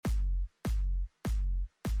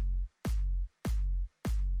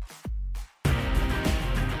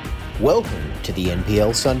Welcome to the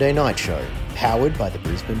NPL Sunday Night Show, powered by the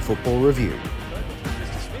Brisbane Football Review.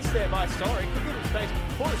 Mr. Smith's there by Story. Could give him space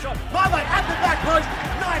for the shot. Marley at the back post.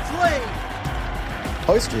 Nice lead.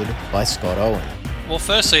 Hosted by Scott Owen. Well,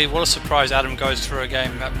 firstly, what a surprise Adam goes through a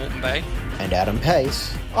game at Moreton Bay. And Adam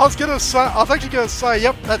Pace. I was actually going to say,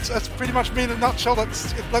 yep, that's pretty much me in a nutshell. Let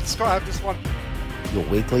Scott have this one. Your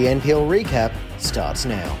weekly NPL recap starts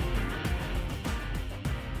now.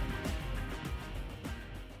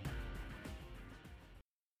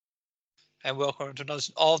 And welcome to another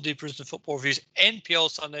edition of the Brisbane Football Review's NPL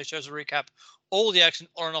Sunday shows a recap all the action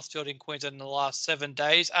on and off the field in Queensland in the last 7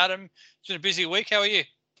 days. Adam, it's been a busy week. How are you?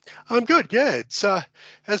 I'm good. Yeah, it's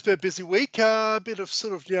has been a busy week. A bit of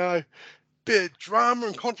bit of drama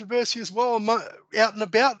and controversy as well, out and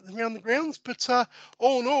about around the grounds. But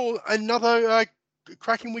all in all, another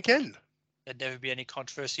cracking weekend. There'd never be any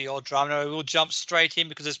controversy or drama. No, we'll jump straight in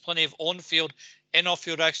because there's plenty of on-field and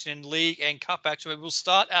off-field action in league and cup action. We'll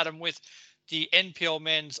start, Adam, with the NPL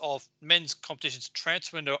men's competitions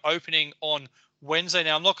transfer window opening on Wednesday.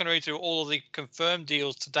 Now, I'm not going to read through all of the confirmed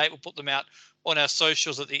deals to date. We'll put them out on our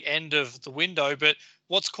socials at the end of the window. But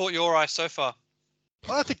what's caught your eye so far?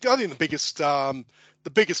 I think the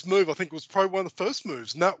biggest move, I think, was probably one of the first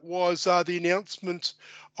moves, and that was the announcement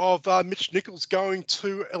of Mitch Nichols going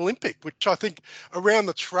to Olympic, which I think around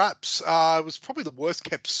the traps was probably the worst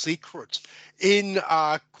kept secret in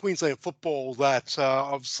Queensland football that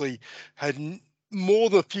obviously had more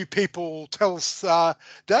than a few people tell us that,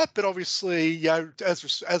 but obviously,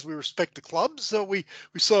 as we respect the clubs, we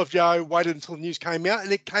sort of waited until the news came out,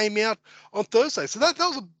 and it came out on Thursday. So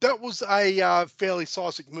that was a fairly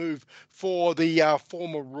seismic move for the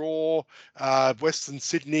former Raw, Western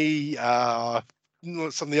Sydney,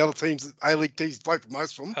 some of the other teams, A-League teams played for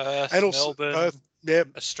most of them, Perth, and also Melbourne, Perth, yeah,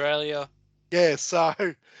 Australia. Yeah, I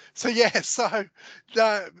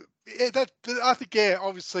think,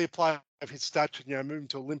 obviously a player of his stature, moving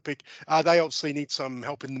to Olympic, they obviously need some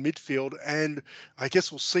help in the midfield, and I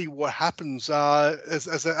guess we'll see what happens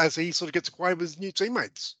as he sort of gets acquainted with his new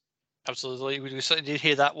teammates. Absolutely. We certainly did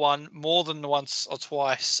hear that one more than once or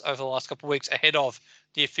twice over the last couple of weeks ahead of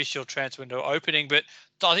the official transfer window opening. But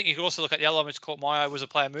I think you could also look at the other one which caught my eye was a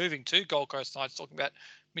player moving to Gold Coast Knights, talking about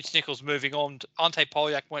Mitch Nichols moving on. Ante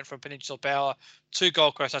Polyak went from Peninsula Power to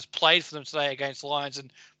Gold Coast Knights, played for them today against Lions,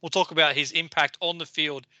 and we'll talk about his impact on the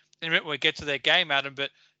field in a minute when we get to their game, Adam. But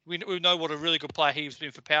we know what a really good player he's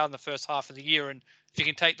been for Power in the first half of the year, and if you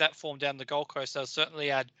can take that form down the Gold Coast, they'll certainly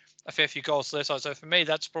add a fair few goals to their side. So for me,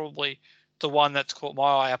 that's probably the one that's caught my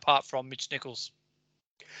eye apart from Mitch Nichols.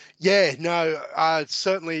 Yeah, no,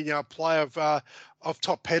 certainly a player of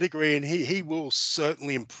top pedigree, and he will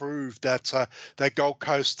certainly improve that Gold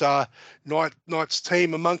Coast Knights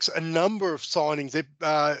team amongst a number of signings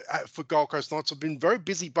for Gold Coast Knights have been very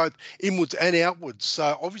busy both inwards and outwards.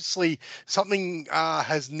 So obviously something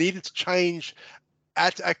has needed to change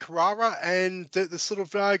at Carrara, and they're sort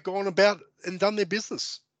of gone about and done their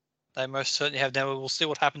business. They most certainly have. Now we'll see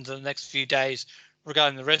what happens in the next few days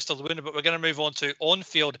regarding the rest of the window, but we're going to move on to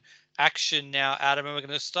on-field action now, Adam, and we're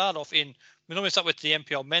going to start off we normally start with the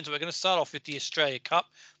NPL men's, but we're going to start off with the Australia Cup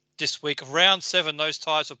this week. Round 7, those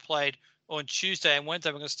ties were played on Tuesday and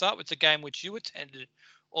Wednesday. We're going to start with the game which you attended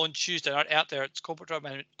on Tuesday night out there at Corporate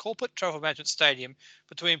Travel Management Stadium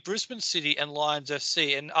between Brisbane City and Lions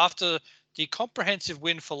FC. And after the comprehensive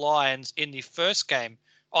win for Lions in the first game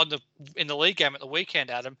in the league game at the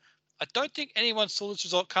weekend, Adam, I don't think anyone saw this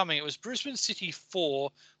result coming. It was Brisbane City 4,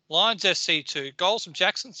 Lions FC 2. Goals from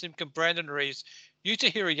Jackson Simpkin, Brandon Reeves,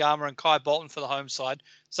 Yuta Hirayama and Kai Bolton for the home side.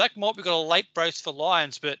 Zach Maltby got a late brace for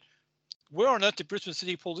Lions, but where on earth did Brisbane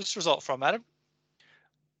City pull this result from, Adam?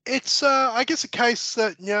 It's, I guess, a case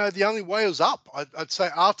that, the only way was up. I'd say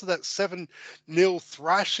after that 7-0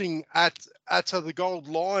 thrashing at the Gold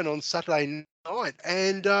Lion on Saturday night.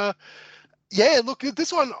 And, look,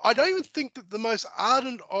 this one, I don't even think that the most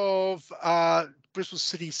ardent of Brisbane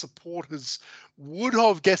City supporters would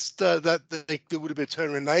have guessed that there would have been a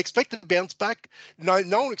turnaround. They expected to bounce back. No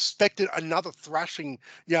one expected another thrashing,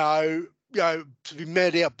 to be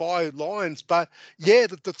met out by Lions. But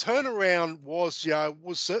the turnaround was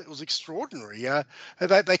extraordinary.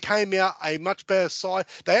 They came out a much better side.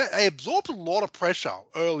 They absorbed a lot of pressure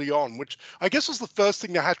early on, which I guess was the first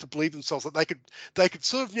thing they had to believe themselves, that they could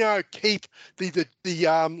sort of keep the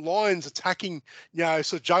Lions attacking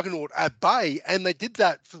sort of juggernaut at bay, and they did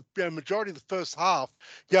that for the majority of the first half.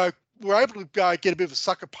 Were able to get a bit of a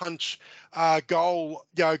sucker punch goal,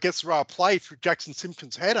 against the play through Jackson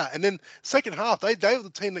Simpkins' header. And then second half, they were the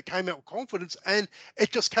team that came out with confidence, and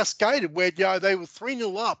it just cascaded where, they were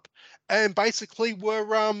 3-0 up and basically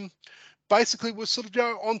were basically was sort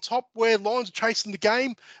of on top where Lions are chasing the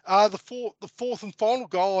game. The fourth and final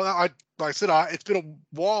goal. Like I said, it's been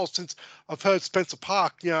a while since I've heard Spencer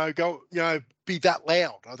Park, be that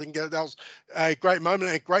loud. I think that was a great moment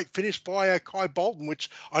and a great finish by Kai Bolton, which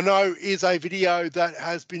I know is a video that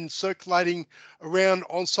has been circulating around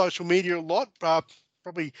on social media a lot.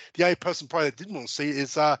 Probably the only person that didn't want to see it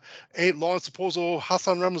is Lions supporter or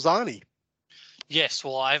Hassan Ramazani. Yes,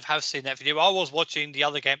 well, I have seen that video. I was watching the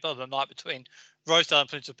other game the other night between Rosedale and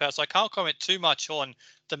Peninsula Power, so I can't comment too much on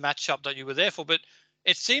the matchup that you were there for, but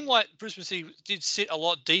it seemed like Brisbane City did sit a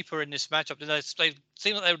lot deeper in this matchup. They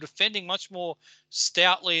seemed like they were defending much more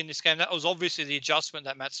stoutly in this game. That was obviously the adjustment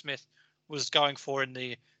that Matt Smith was going for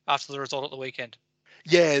after the result at the weekend.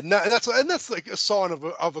 Yeah, no, that's like a sign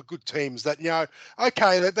of a good team. Is that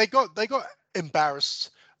they got embarrassed,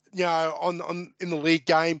 on in the league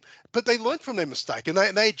game, but they learned from their mistake and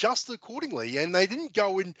they adjusted accordingly, and they didn't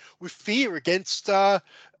go in with fear against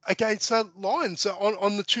Lions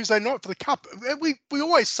on the Tuesday night for the Cup. We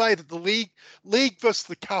always say that the league versus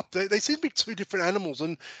the Cup, they seem to be two different animals,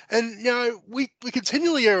 and we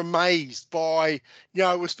continually are amazed by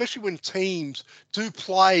especially when teams do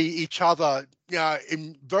play each other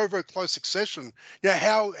in very, very close succession,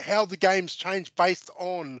 how the games change based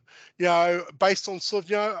on sort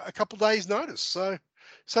of a couple of days notice. So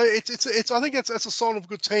it's I think it's a sign of a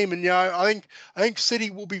good team, and I think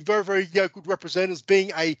City will be very, very good representatives,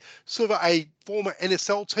 being a sort of a former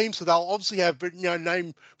NSL team, so they'll obviously have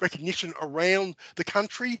name recognition around the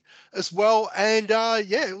country as well. And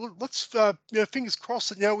let's fingers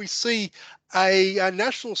crossed that we see a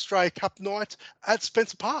National Australia Cup night at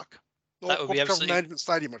Spencer Park. That would be absolutely Management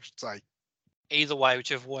Stadium, I should say. Either way,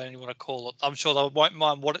 whichever way you want to call it, I'm sure they won't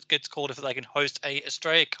mind what it gets called if they can host a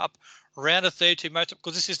Australia Cup round of 32 matchup,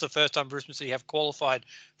 because this is the first time Brisbane City have qualified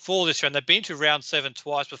for this round. They've been to round 7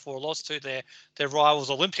 twice before, lost to their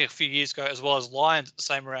rivals Olympic a few years ago, as well as Lions at the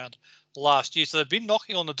same round last year. So they've been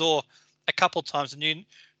knocking on the door a couple of times, and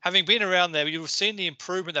having been around there, you've seen the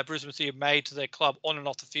improvement that Brisbane City have made to their club on and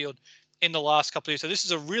off the field in the last couple of years. So this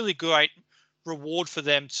is a really great reward for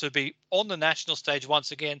them to be on the national stage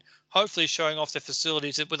once again, hopefully showing off their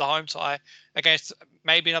facilities with a home tie against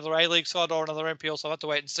maybe another A-League side or another NPL, so I'll have to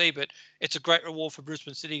wait and see, but it's a great reward for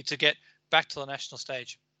Brisbane City to get back to the national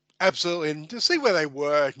stage. Absolutely, and to see where they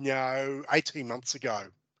were, 18 months ago,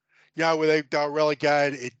 where they were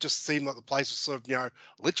relegated, it just seemed like the place was sort of,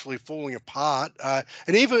 literally falling apart.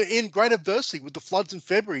 And even in great adversity with the floods in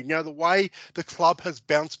February, the way the club has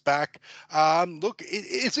bounced back. Look,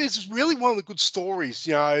 it's really one of the good stories,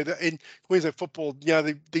 in Queensland football.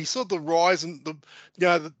 The sort of the rise and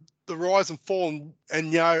the rise and fall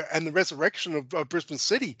and the resurrection of Brisbane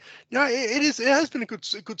City. It has been a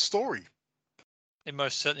good story. It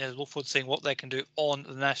most certainly has. Look forward to seeing what they can do on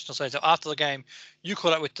the national stage. So after the game, you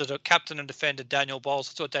caught up with the captain and defender, Daniel Bowles.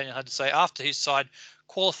 That's what Daniel had to say after his side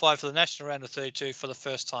qualified for the national round of 32 for the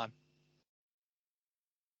first time.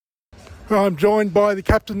 I'm joined by the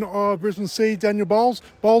captain of Brisbane City, Daniel Bowles.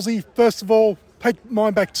 Bowlesy, first of all, take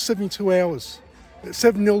mine back to 72 hours.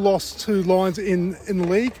 7-0 loss to Lions in the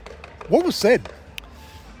league. What was said?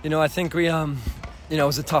 I think we, it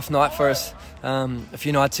was a tough night for us a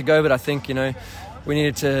few nights ago, but I think, we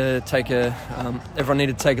needed to everyone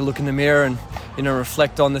needed to take a look in the mirror and,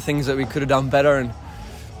 reflect on the things that we could have done better. And,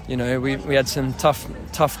 we had some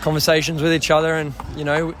tough conversations with each other, and, we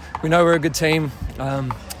know we're a good team.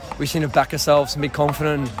 We just need to back ourselves and be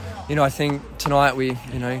confident. I think tonight we,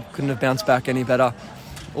 couldn't have bounced back any better.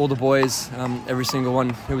 All the boys, every single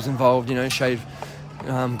one who was involved, showed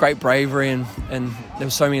great bravery, and there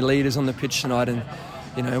were so many leaders on the pitch tonight, and,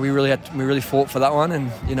 we really fought for that one.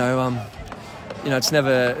 And, it's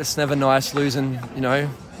never nice losing,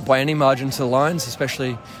 by any margin to the Lions,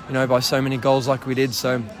 especially, by so many goals like we did.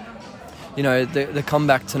 So, the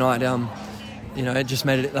comeback tonight, it just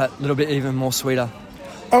made it that little bit even more sweeter.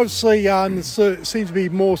 Obviously, there seems to be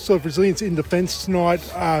more sort of resilience in defence tonight.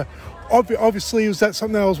 Obviously, was that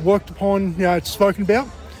something that was worked upon, spoken about?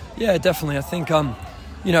 Yeah, definitely. I think,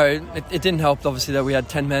 it didn't help, obviously, that we had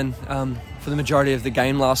 10 men for the majority of the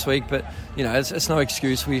game last week, but, it's no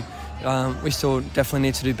excuse. We still definitely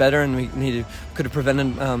need to do better, and we could have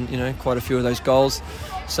prevented, quite a few of those goals.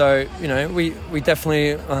 So, we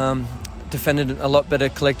definitely defended a lot better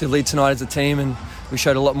collectively tonight as a team, and we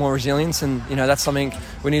showed a lot more resilience, and, that's something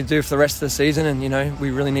we need to do for the rest of the season, and, we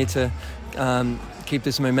really need to keep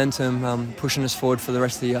this momentum pushing us forward for the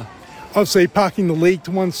rest of the year. Obviously, parking the league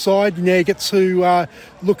to one side, you now get to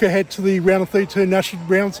look ahead to the round of 32 national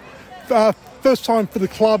rounds. First time for the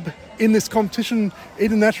club in this competition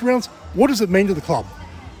in the national rounds. What does it mean to the club?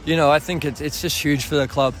 I think it's just huge for the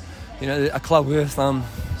club. a club with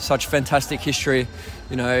such fantastic history.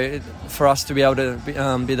 For us to be able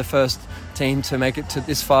to be the first team to make it to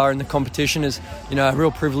this far in the competition is, a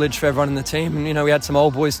real privilege for everyone in the team. And, we had some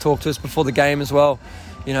old boys talk to us before the game as well,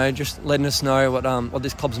 just letting us know what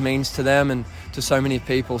this club means to them and to so many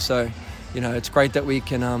people. So, it's great that we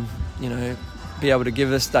can, be able to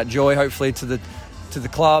give us that joy, hopefully, to the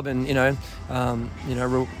club and,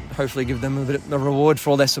 hopefully give them a bit of a reward for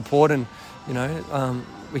all their support and,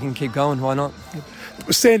 we can keep going. Why not?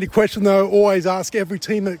 Standard question, though, always ask every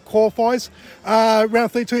team that qualifies. Round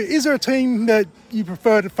 32, is there a team that you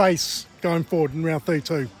prefer to face going forward in round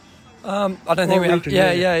 32? I don't think we have.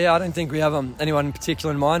 I don't think we have anyone in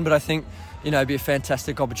particular in mind, but I think it'd be a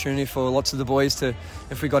fantastic opportunity for lots of the boys to,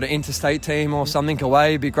 if we got an interstate team or something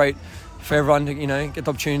away, it'd be great for everyone to get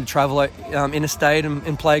the opportunity to travel interstate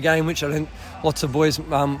and play a game, which I think lots of boys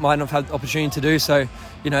might not have had the opportunity to do. So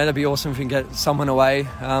that'd be awesome if we can get someone away.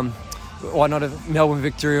 Why not a Melbourne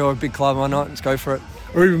Victory or a big club? Why not? Let's go for it.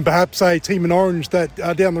 Or even perhaps a team in Orange that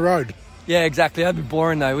are down the road. Yeah, exactly. That'd be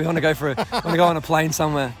boring though. We want to go go on a plane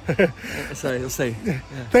somewhere. So we'll see. Yeah.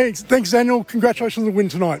 Thanks, Daniel. Congratulations on the win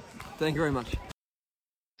tonight. Thank you very much.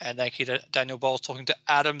 And thank you to Daniel Bowles talking to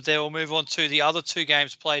Adam there. We'll move on to the other two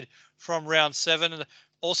games played from round 7.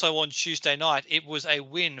 Also on Tuesday night, it was a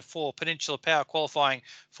win for Peninsula Power, qualifying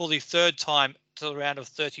for the third time to the round of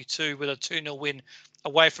 32 with a 2-0 win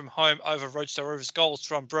away from home over Rochester Rovers. Goals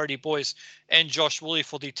from Brody Boyce and Josh Woolley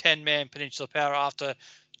for the 10-man Peninsula Power after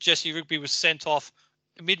Jesse Rigby was sent off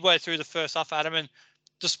midway through the first half, Adam. And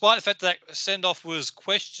despite the fact that send-off was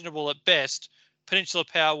questionable at best, Peninsula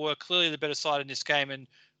Power were clearly the better side in this game and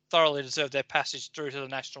thoroughly deserved their passage through to the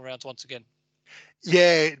national rounds once again.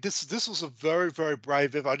 Yeah, this was a very, very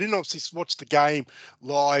brave effort. I didn't obviously watch the game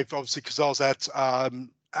live, obviously, because I was at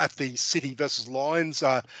the City versus Lions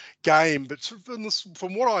game. But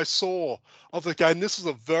from what I saw of the game, this was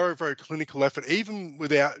a very, very clinical effort. Even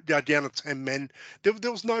without down to 10 men,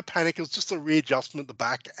 there was no panic. It was just a readjustment at the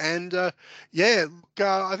back. And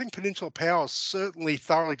I think Peninsula Power certainly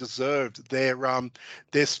thoroughly deserved their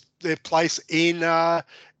place in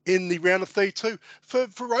the round of 32. For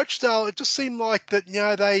Rochdale, it just seemed like that,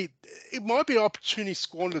 it might be an opportunity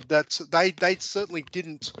squandered. That they certainly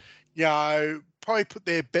didn't, probably put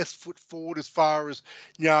their best foot forward as far as,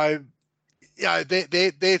 their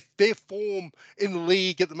form in the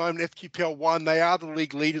league at the moment, FQPL 1. They are the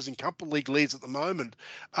league leaders and couple league leaders at the moment.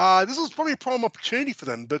 This was probably a prime opportunity for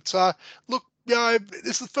them. But look,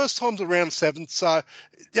 this is the first time to round 7, so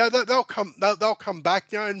they'll come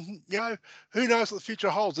back. And who knows what the future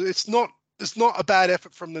holds. It's not a bad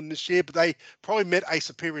effort from them this year, but they probably met a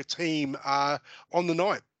superior team on the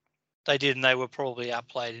night. They did, and they were probably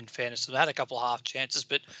outplayed, in fairness. They had a couple of half chances,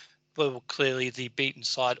 but were clearly the beaten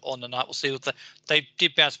side on the night. We'll see what they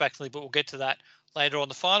did bounce back, but we'll get to that later on.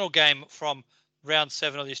 The final game from round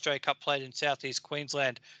 7 of the Australia Cup played in southeast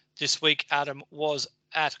Queensland this week, Adam, was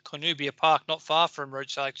at Cornubia Park, not far from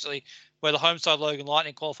Rochelle, actually, where the home side Logan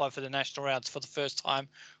Lightning qualified for the national rounds for the first time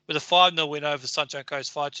with a 5-0 win over Sunshine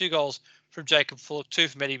Coast Fire. 2 goals from Jacob Fullock, 2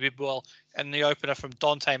 from Eddie Bidwell, and the opener from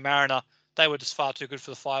Dante Mariner. They were just far too good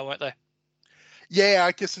for the Fire, weren't they? Yeah,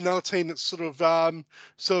 I guess another team that sort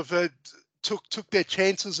of took their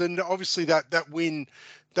chances, and obviously that win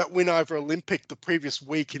over Olympic the previous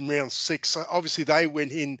week in round 6. Obviously they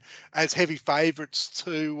went in as heavy favourites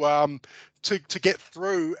to get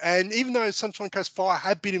through. And even though Sunshine Coast Fire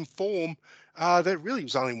had been in form, there really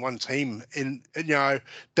was only one team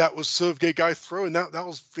that was sort of going to go through, and that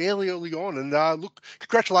was fairly early on. And look,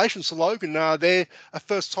 congratulations to Logan. They're a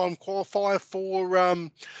first-time qualifier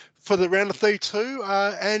for the round of 32.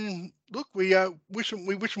 And look, we wish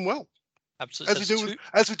them well. Absolutely.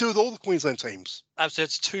 As we do with all the Queensland teams. Absolutely.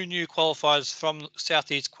 It's 2 new qualifiers from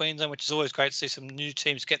southeast Queensland, which is always great to see some new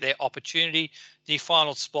teams get their opportunity. The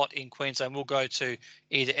final spot in Queensland will go to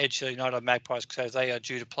either Edgehill United or Magpies, because they are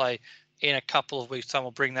due to play in a couple of weeks' time.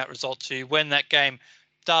 We'll bring that result to you when that game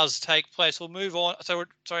does take place. We'll move on. Sorry,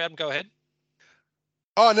 Adam, go ahead.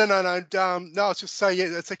 Oh, no. No, I was just saying,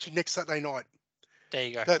 it's actually next Saturday night. There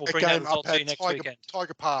you go. We'll bring that result to you next weekend.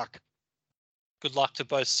 Tiger Park. Good luck to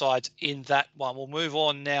both sides in that one. We'll move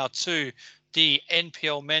on now to the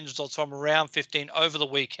NPL men's results from round 15 over the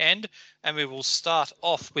weekend. And we will start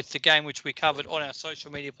off with the game which we covered on our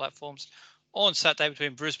social media platforms on Saturday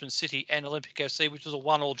between Brisbane City and Olympic FC, which was a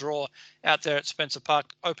 1-1 draw out there at Spencer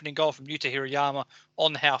Park. Opening goal from Yuta Hirayama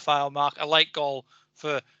on the half-hour mark. A late goal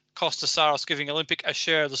for Costa Saros, giving Olympic a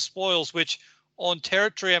share of the spoils, which on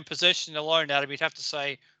territory and possession alone, Adam, you'd have to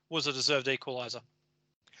say was a deserved equaliser.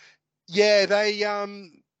 Yeah, they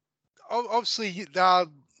obviously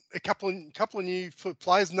a couple of new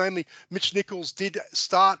players, namely Mitch Nichols did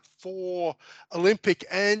start for Olympic,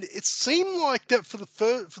 and it seemed like that for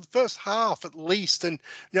the first half at least, and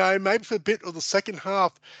maybe for a bit of the second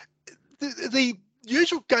half, the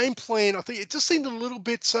usual game plan, I think it just seemed a little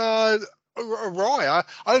bit awry.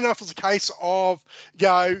 I don't know if it was a case of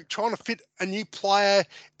trying to fit a new player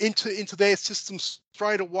into their system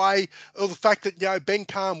straight away, or the fact that Ben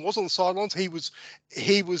Calm was on the sidelines. He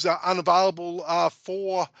was unavailable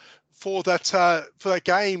for that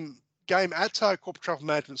game at Corporate Travel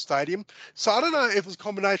Management Stadium. So I don't know if it was a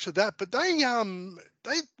combination of that, but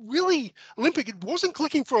they really, Olympic, it wasn't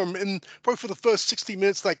clicking for them in probably for the first 60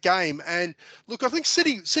 minutes of that game. And look, I think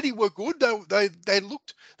City were good. They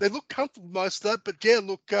looked comfortable most of that. But yeah,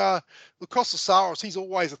 look, Kostas, he's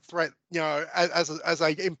always a threat, as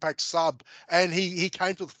a impact sub, and he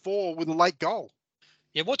came to the fore with a late goal.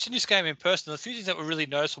 Yeah, watching this game in person, the few things that were really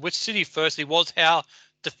noticeable with City firstly was how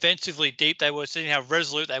defensively deep they were sitting, how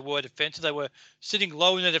resolute they were defensive. They were sitting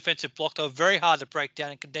low in the defensive block. They were very hard to break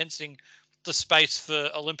down and condensing the space for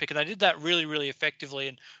Olympic, and they did that really, really effectively.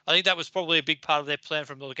 And I think that was probably a big part of their plan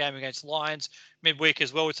from the game against Lions midweek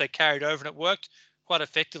as well, which they carried over, and it worked quite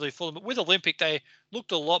effectively for them. But with Olympic, they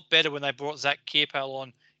looked a lot better when they brought Zach Kierpel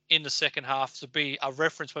on in the second half to be a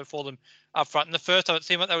reference point for them up front. In the first time, it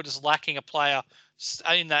seemed like they were just lacking a player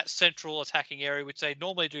in that central attacking area, which they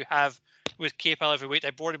normally do have with Kierpel every week. They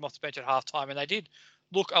brought him off the bench at halftime, and they did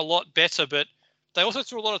look a lot better, but they also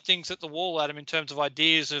threw a lot of things at the wall at him in terms of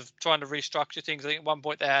ideas of trying to restructure things. I think at one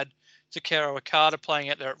point they had Takero Okada playing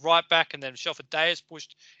out there at right back, and then Shelford Dayes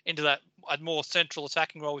pushed into that a more central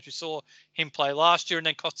attacking role, which we saw him play last year. And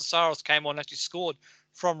then Kostas came on and actually scored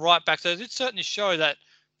from right back. So it did certainly show that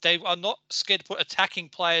they are not scared to put attacking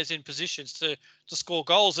players in positions to score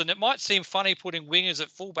goals. And it might seem funny putting wingers at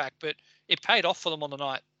fullback, but it paid off for them on the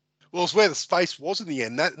night. Well, it's where the space was in the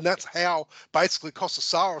end. And that's how basically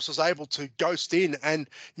Kostas was able to ghost in, and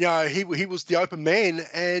he was the open man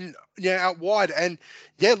and out wide. And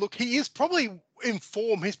yeah, look, he is probably in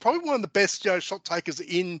form. He's probably one of the best shot takers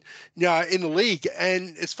in the league,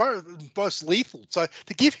 and as far as most lethal. So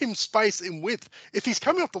to give him space and width, if he's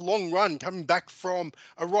coming off the long run, coming back from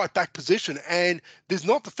a right back position, and there's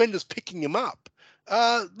not defenders picking him up.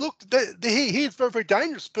 Look, he is very, very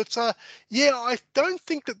dangerous. But I don't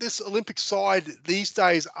think that this Olympic side these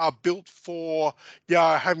days are built for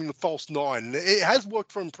having the false nine. It has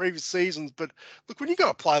worked for him in previous seasons, but look, when you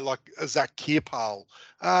got a player like Zach Kierpel,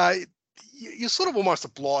 you're sort of almost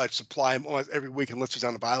obliged to play him almost every week unless he's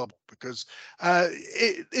unavailable, because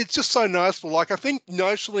it's just so noticeable. Like, I think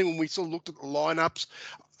notionally when we sort of looked at the lineups,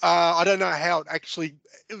 I don't know how it actually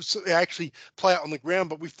play out on the ground,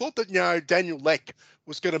 but we thought that Daniel Leck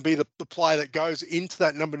was going to be the player that goes into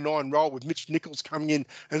that number 9 role, with Mitch Nichols coming in,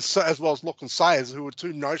 and so, as well as Lachlan Sayers, who are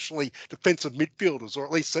two notionally defensive midfielders, or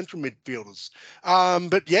at least central midfielders.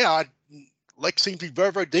 But yeah, Leck seemed to be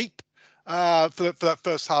very, very deep for that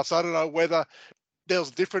first half. So I don't know whether there was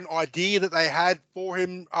a different idea that they had for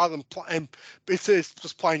him, other than it's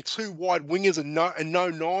just playing two wide wingers and no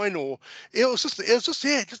 9, or it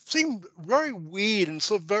just seemed very weird and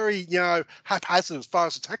sort of very haphazard as far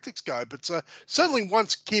as the tactics go. But certainly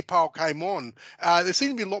once Kierpel came on, there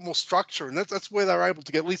seemed to be a lot more structure, and that's where they were able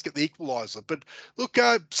to at least get the equaliser. But look,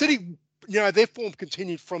 City, their form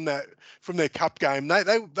continued from their cup game.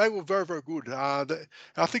 They were very, very good. I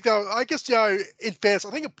think they were, I guess in fairness,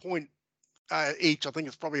 I think a point each, I think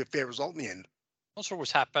it's probably a fair result in the end. Not sure what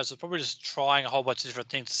was haphazard. Probably just trying a whole bunch of different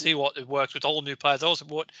things to see what it works with all new players. They also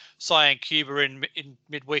brought Cyan Cuba in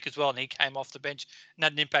midweek as well, and he came off the bench and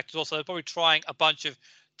had an impact as well. So they're probably trying a bunch of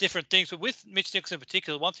different things. But with Mitch Nichols in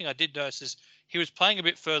particular, one thing I did notice is he was playing a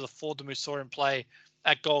bit further forward than we saw him play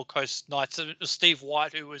at Gold Coast Knights. So it was Steve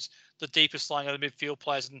White who was the deepest lying of the midfield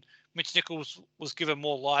players, and Mitch Nichols was given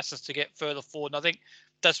more license to get further forward. And I think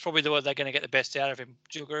that's probably the way they're going to get the best out of him.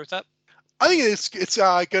 Do you agree with that? I think it's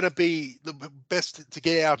going to be the best to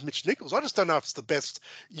get out of Mitch Nichols. I just don't know if it's the best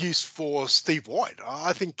use for Steve White.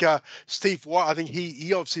 I think Steve White, I think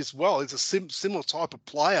he obviously as well is a similar type of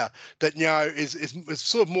player that is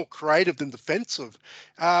sort of more creative than defensive.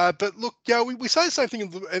 But look, we say the same thing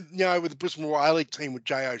with the Brisbane Royal A-League team with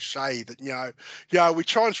Jay O'Shea, that we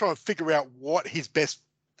try and figure out what his best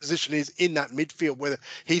position is in that midfield, whether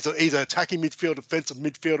he's an attacking midfield, defensive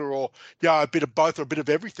midfielder, or a bit of both or a bit of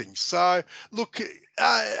everything. So look,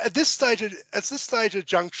 at this stage of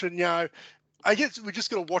junction, I guess we're just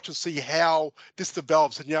going to watch and see how this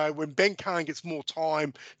develops. And when Ben Kahn gets more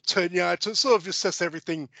time to sort of assess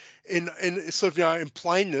everything in sort of in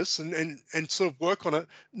plainness and sort of work on it,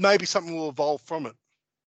 maybe something will evolve from it.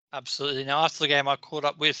 Absolutely. Now after the game, I caught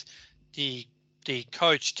up with the the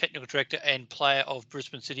coach, technical director, and player of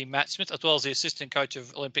Brisbane City, Matt Smith, as well as the assistant coach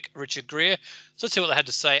of Olympic, Richard Greer. So let's see what they had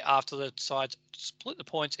to say after the sides split the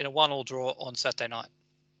points in a 1-1 draw on Saturday night.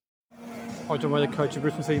 Hi, John Weather, coach of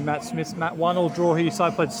Brisbane City, Matt Smith. Matt, 1-1 draw here. Your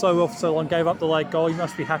side played so well for so long, gave up the late goal. You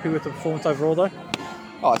must be happy with the performance overall, though.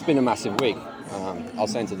 Oh, it's been a massive week. I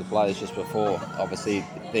was saying to the players just before, obviously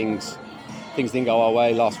things didn't go our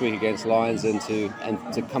way last week against Lions, and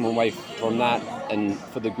to come away from that, and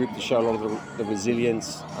for the group to show a lot of the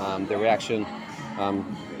resilience, the reaction.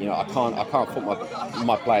 I can't fault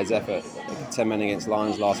my players' effort. 10 men against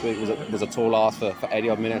Lions last week was a tall ask for 80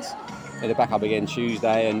 odd minutes. They're back up again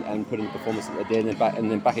Tuesday and put in the performance that they did,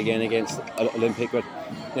 and then back again against Olympic. But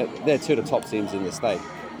they're two of the top teams in the state.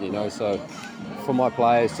 So for my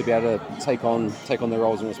players to be able to take on their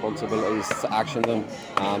roles and responsibilities, to action them,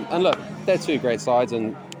 and look, they're two great sides,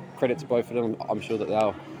 and credit to both of them. I'm sure that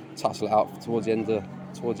they'll tussle it out towards the end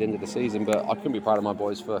of the season. But I couldn't be proud of my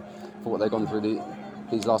boys for what they've gone through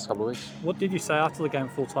these last couple of weeks. What did you say after the game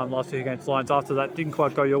full time last week against Lions? After that didn't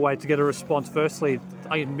quite go your way, to get a response firstly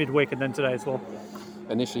in midweek and then today as well?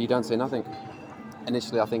 Initially, you don't say nothing.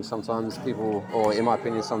 Initially, I think sometimes people, or in my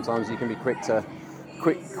opinion, sometimes you can be quick to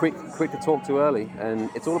talk too early, and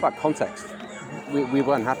it's all about context. We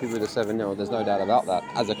weren't happy with the 7-0. There's no doubt about that.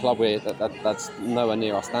 As a club, that's nowhere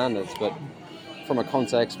near our standards. But from a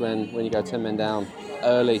context, when you go 10 men down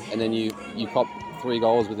early and then you cop 3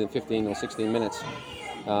 goals within 15 or 16 minutes,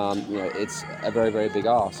 it's a very, very big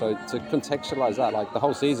ask. So to contextualise that, like the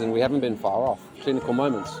whole season, we haven't been far off. Clinical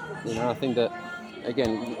moments. I think that,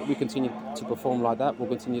 again, we continue to perform like that, we'll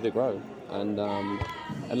continue to grow. And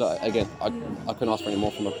look, again, I couldn't ask for any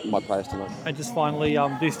more from my players tonight. And just finally,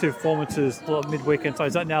 these two performances midweek, and so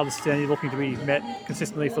is that now the standard you're looking to be met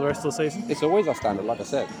consistently for the rest of the season? It's always our standard, like I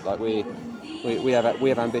said. Like we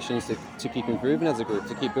have ambitions to keep improving as a group,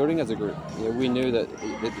 to keep building as a group. We knew that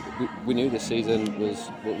we knew this season was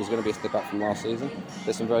going to be a step up from last season.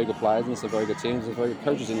 There's some very good players and some very good teams and very good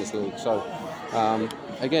coaches in this league. So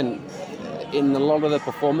again, in a lot of the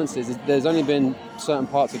performances, there's only been certain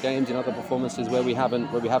parts of games in other performances where we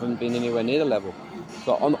haven't been anywhere near the level.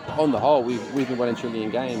 But on the whole, we've been well and truly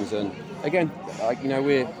in games. And again,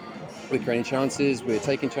 we're creating chances, we're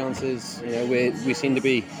taking chances. We seem to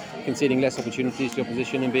be conceding less opportunities to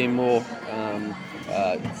opposition and being more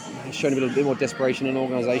showing a little bit more desperation and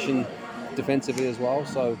organisation defensively as well.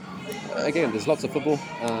 So again, there's lots of football,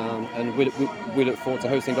 and we look forward to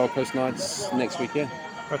hosting Gold Coast Knights next weekend.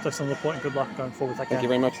 Congratulations on the point and good luck going forward. Thank you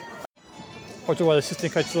very much. Dr. Weather,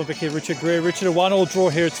 assistant coach Olympic here, Richard Greer. Richard, a 1-1 draw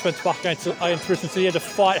here at Spencer Park against Brisbane City. You had to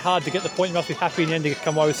fight hard to get the point. You must be happy in the end to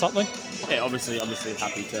come away with something. Yeah, obviously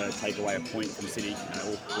happy to take away a point from City.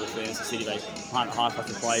 All fairness to City, they aren't hard for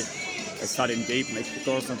us to play. They started in deep and they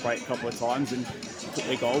got us on break a couple of times and took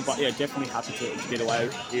their goal. But yeah, definitely happy to get away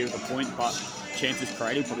here with a point. But chances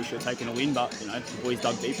created, probably should have taken a win. But the boys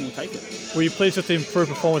dug deep and we'll take it. Were you pleased with the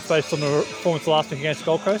improved performance based on the performance last week against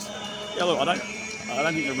Gold Coast? Yeah, look, I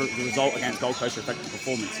don't think the result against Gold Coast reflected the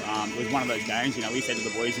performance. It was one of those games, we said to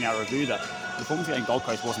the boys in our review that the performance against Gold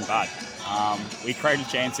Coast wasn't bad. We created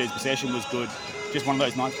chances, possession was good, just one of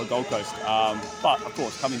those nights for Gold Coast. But, of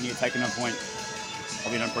course, coming here, taking a point,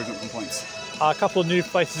 will be an improvement from points. A couple of new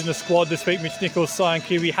faces in the squad this week, Mitch Nichols, Sion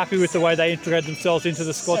Kiwi. Happy with the way they integrated themselves into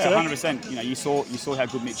the squad today? 100%. You saw how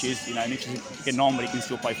good Mitch is. Mitch is getting on, but he can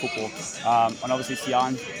still play football. And obviously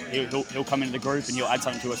Sion, he'll come into the group and he'll add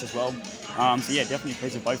something to us as well. So yeah, definitely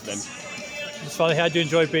pleased with both of them. Just finally, how do you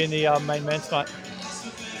enjoy being the main man tonight?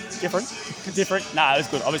 Different. Nah, it was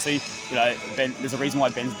good. Obviously, Ben. There's a reason why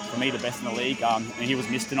Ben's for me the best in the league. And he was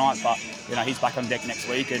missed tonight, but he's back on deck next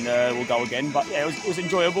week and we'll go again. But yeah, it was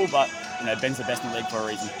enjoyable. But Ben's the best in the league for a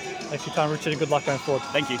reason. Thanks for your time, Richard, and good luck going forward.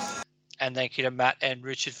 Thank you. And thank you to Matt and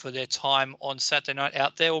Richard for their time on Saturday night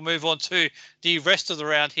out there. We'll move on to the rest of the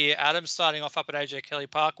round here, Adam, starting off up at AJ Kelly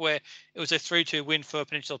Park, where it was a 3-2 win for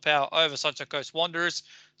Peninsula Power over Sunshine Coast Wanderers.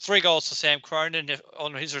 3 goals for Sam Cronin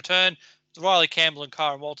on his return. Riley Campbell and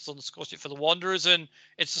Karen Walters on the score sheet for the Wanderers. And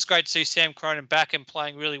it's just great to see Sam Cronin back and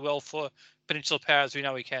playing really well for Peninsula Power, as we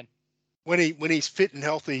know he can. When he's fit and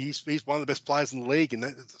healthy, he's one of the best players in the league, and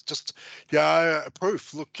that's just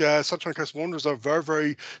proof. Look, Sunshine Coast Wanderers are a very,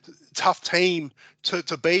 very tough team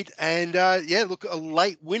to beat, and look, a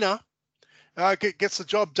late winner gets the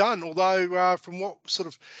job done. Although from what sort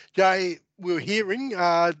of we were hearing,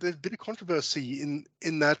 there's a bit of controversy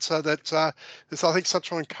in that I think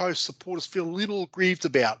Sunshine Coast supporters feel a little grieved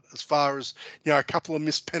about, as far as a couple of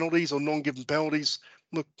missed penalties or non-given penalties.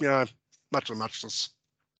 Look, much of muchness.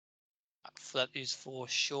 That is for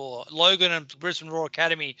sure. Logan and Brisbane Roar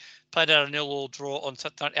Academy played out a 0-0 draw on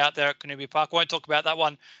Saturday night out there at Canubia Park. Won't talk about that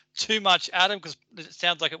one too much, Adam, because it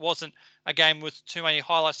sounds like it wasn't a game with too many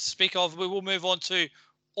highlights to speak of. We will move on to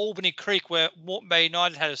Albany Creek, where Moreton Bay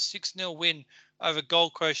United had a 6-0 win over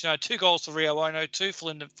Gold Coast United. 2 goals for Rio Ono, 2 for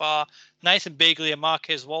Lyndon Farr, Nathan Beagley and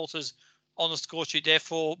Marquez Walters on the score sheet there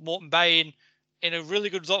for Moreton Bay in a really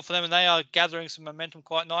good result for them, and they are gathering some momentum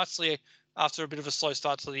quite nicely after a bit of a slow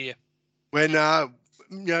start to the year. When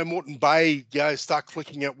Moreton Bay start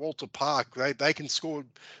clicking at Walter Park, they can score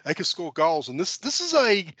goals, and this is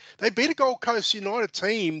they beat a Gold Coast United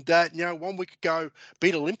team that 1 week ago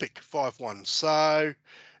beat Olympic 5-1. So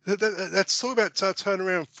that's still about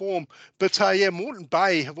turnaround form. But Moreton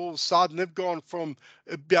Bay have all of a sudden they've gone from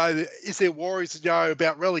is there worries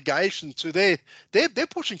about relegation to they're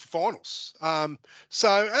pushing for finals.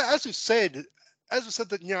 So as we said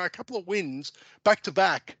that a couple of wins back to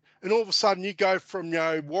back. And all of a sudden, you go from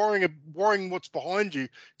worrying what's behind you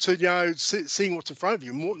to seeing what's in front of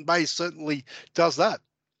you. Moreton Bay certainly does that.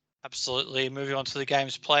 Absolutely. Moving on to the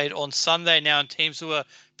games played on Sunday now, and teams who are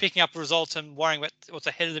picking up results and worrying about what's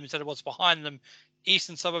ahead of them instead of what's behind them.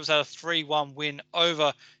 Eastern Suburbs had a 3-1 win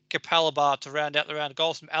over Capalaba to round out the round.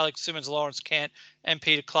 Goals from Alex Simmons, Lawrence Cant, and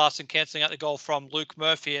Peter Clarkson, cancelling out the goal from Luke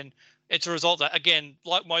Murphy. And it's a result that, again,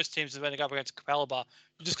 like most teams that are going to go up against Capalaba,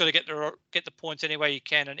 you just got to get the points any way you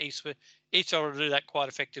can, and East are able to do that quite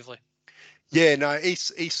effectively. Yeah, no,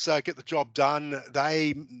 East get the job done.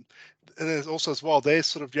 And also as well, they're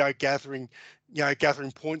sort of gathering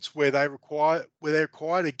points where they're required.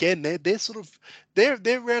 Again, they're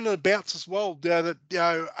round and abouts as well. That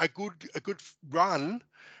a good run,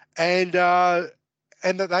 and that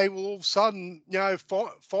they will all of a sudden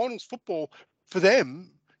finals football for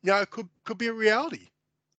them could be a reality.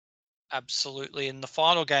 Absolutely. And the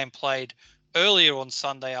final game played earlier on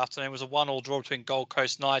Sunday afternoon was a 1-1 draw between Gold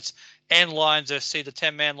Coast Knights and Lions FC. The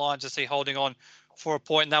 10-man Lions FC holding on for a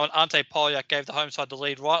point. And that one, Ante Polyak gave the home side the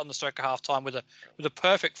lead right on the stroke of halftime with a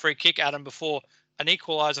perfect free kick at him before an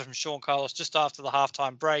equaliser from Sean Carlos just after the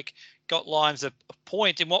halftime break got Lions a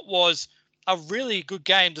point in what was a really good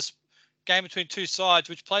game. This game between two sides,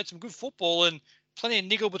 which played some good football and plenty of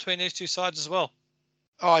niggle between these two sides as well.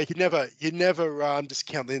 Oh, you never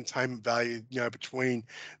discount the entertainment value, between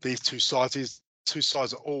these two sides. These two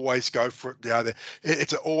sides always go for it.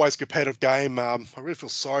 It's an always competitive game. I really feel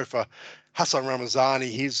sorry for Hassan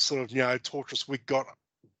Ramazani. His sort of torturous week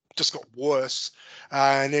just got worse,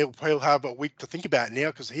 and he'll have a week to think about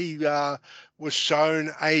now because he was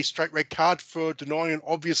shown a straight red card for denying an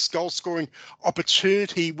obvious goal-scoring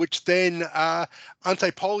opportunity, which then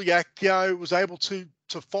Ante Polyak was able to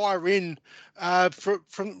fire in for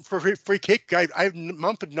a free kick, gave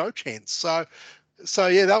Mumford no chance. So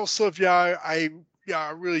yeah, that was sort of a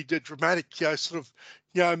really dramatic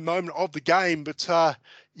moment of the game. But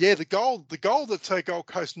the goal that Gold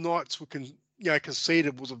Coast Knights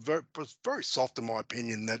conceded was very soft in my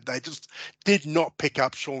opinion. That they just did not pick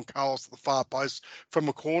up Sean Carlos at the far post from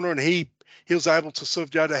a corner, and he was able to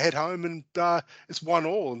sort of to head home, and it's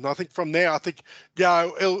 1-1. And I think from there,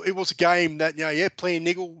 it was a game that playing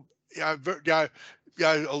niggle, a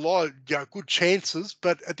lot of good chances,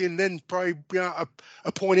 but at the end then probably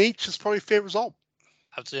a point each is probably a fair result.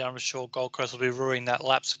 Absolutely, I'm sure Gold Coast will be ruining that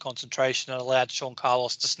lapse of concentration and allowed Sean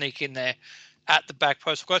Carlos to sneak in there at the back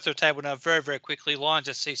post. We'll go through the table now very, very quickly. Lions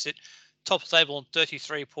FC sit top of the table on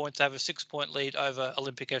 33 points. They have a 6-point lead over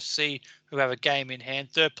Olympic FC, who have a game in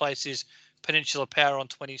hand. Third place is Peninsula Power on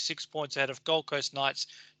 26 points ahead of Gold Coast Knights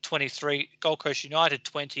 23, Gold Coast United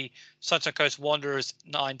 20, Sunshine Coast Wanderers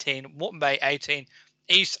 19, Moreton Bay 18,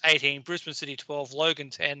 East 18, Brisbane City 12, Logan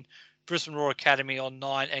 10, Brisbane Roar Academy on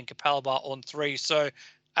 9, and Capalaba on 3. So,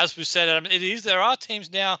 as we said, there are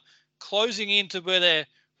teams now closing into where they're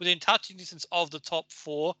within touching distance of the top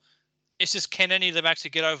 4. It's just, can any of them actually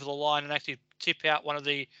get over the line and actually tip out one of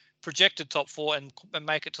the projected top 4 and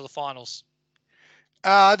make it to the finals?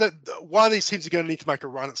 One of these teams are going to need to make a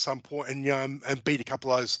run at some point and beat a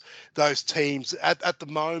couple of those teams. At the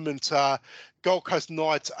moment, Gold Coast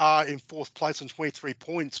Knights are in 4th place on 23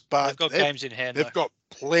 points, but they've got games in hand. They've got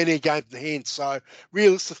plenty of games in hand. So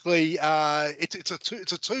realistically, it's a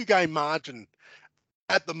 2-game margin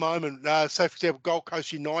at the moment. So, for example, Gold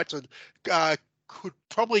Coast United could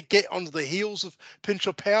probably get onto the heels of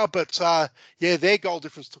Peninsula Power, but their goal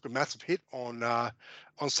difference took a massive hit on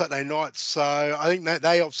Saturday night. So I think that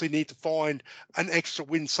they obviously need to find an extra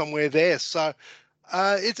win somewhere there. So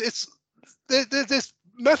there's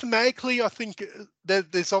mathematically, I think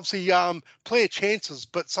there's obviously plenty of chances,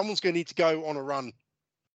 but someone's going to need to go on a run.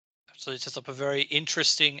 Absolutely, it's just up a very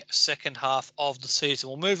interesting second half of the season.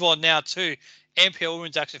 We'll move on now to NPL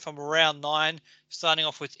Women's action from round 9, starting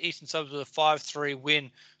off with Eastern Suburbs with a 5-3 win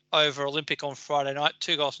over Olympic on Friday night.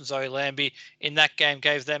 2 goals from Zoe Lambie in that game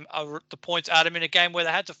gave them the points, Adam, in a game where they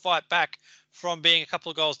had to fight back from being a couple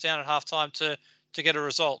of goals down at halftime to get a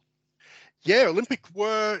result. Yeah, Olympic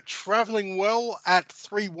were travelling well at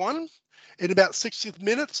 3-1 in about 60th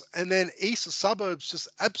minutes, and then Eastern Suburbs just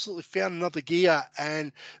absolutely found another gear,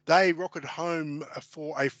 and they rocketed home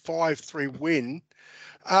for a 5-3 win.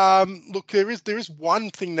 Look, there is one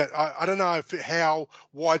thing that I don't know how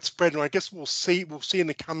widespread, and I guess we'll see in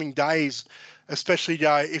the coming days, especially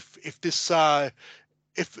if this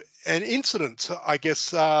if an incident, I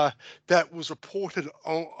guess, that was reported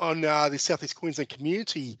on the South East Queensland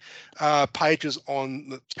community pages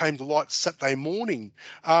that came to light Saturday morning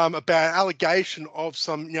about allegation of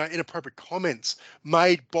some inappropriate comments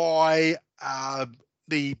made by an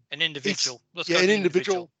individual. An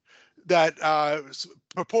individual that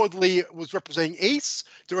purportedly was representing East,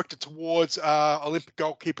 directed towards Olympic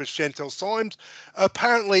goalkeeper Chantel Symes.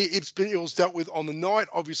 Apparently, it was dealt with on the night.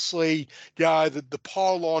 Obviously, the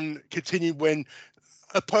pile-on continued when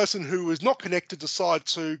a person who was not connected decided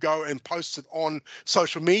to go and post it on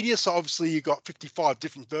social media. So obviously, you got 55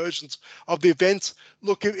 different versions of the events.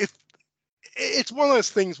 Look, if it's one of those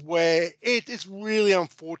things where it's really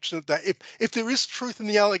unfortunate that if there is truth in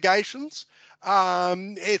the allegations,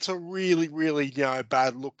 it's a really, really,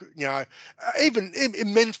 bad look, even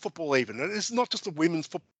in men's football, even. It's not just a women's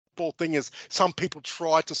football thing, as some people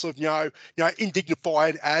try to sort of, indignify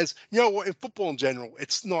it as, what, in football in general,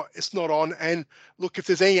 it's not on. And look, if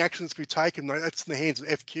there's any action that's going to be taken, that's in the hands of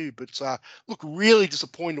FQ. But look, really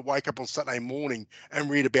disappointed to wake up on Saturday morning and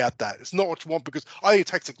read about that. It's not what you want, because I think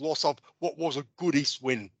it takes a gloss off what was a good East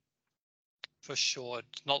win. For sure.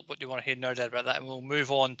 It's not what you want to hear, no doubt about that. And we'll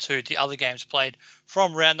move on to the other games played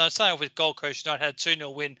from round 9. Starting off with Gold Coast United had a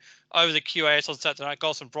 2-0 win over the QAS on Saturday night.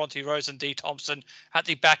 Goals from Bronte Rose and Dee Thompson at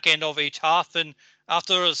the back end of each half. And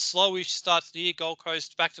after a slowish start to the year, Gold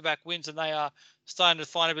Coast back-to-back wins, and they are starting to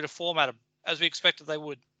find a bit of form at them, as we expected they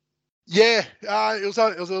would. Yeah, it was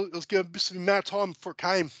a matter of time before it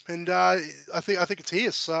came, and I think it's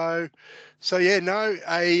here. So yeah, no,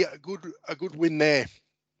 a good win there.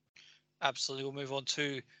 Absolutely. We'll move on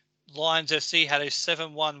to Lions FC had a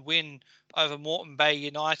 7-1 win over Moreton Bay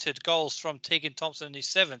United. Goals from Tegan Thompson in the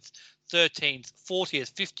 7th, 13th,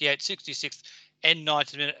 40th, 58th, 66th and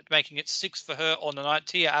 90th minute, making it 6 for her on the night.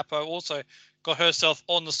 Tia Apo also got herself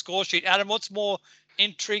on the score sheet. Adam, what's more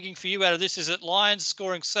intriguing for you out of this? Is it Lions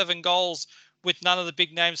scoring 7 goals with none of the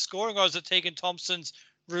big names scoring, or is it Tegan Thompson's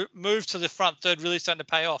move to the front third really starting to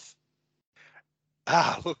pay off?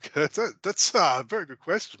 Look, that's a very good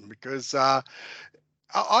question, because I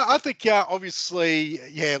think, obviously,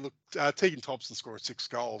 look, Tegan Thompson scored 6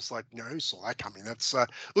 goals. Like, who saw that coming? That's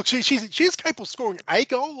look, she's capable of scoring a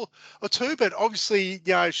goal or two, but obviously,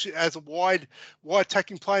 she, as a wide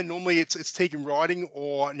attacking player, normally it's Tegan Riding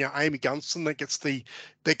or Amy Gunston that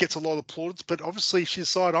gets a lot of plaudits. But obviously, she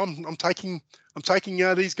decided I'm taking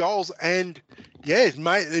these goals, and it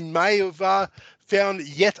may have found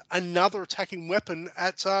yet another attacking weapon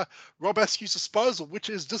at Rob Askew's disposal, which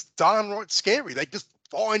is just downright scary. They just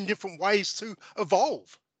find different ways to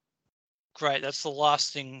evolve. Great. That's the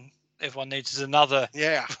last thing everyone needs, is another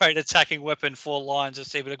great attacking weapon for Lions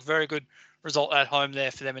FC. But a very good result at home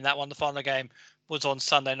there for them in that one. The final game was on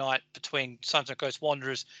Sunday night between Sunshine Coast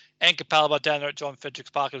Wanderers and Capalaba down there at John Fredericks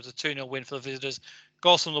Park. It was a 2-0 win for the visitors.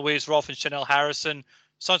 Goals from Louise Rolfe and Chanel Harrison.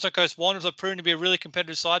 Sunshine Coast Wanderers are proving to be a really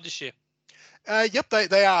competitive side this year. Yep,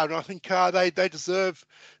 they are, and I think they deserve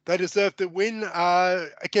the win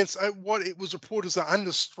against what it was reported as an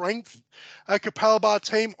under-strength Capalaba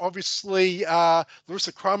team. Obviously,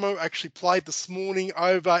 Larissa Cramo actually played this morning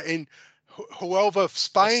over in Huelva,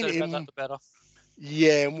 Spain. And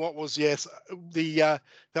what was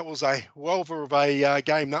that was a Huelva of a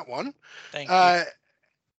game, that one. Thank you.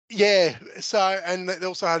 Yeah, so, and they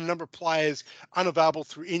also had a number of players unavailable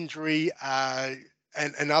through injury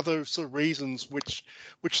and other sort of reasons, which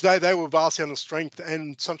they were vastly under strength,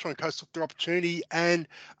 and Sunshine Coast took their opportunity, and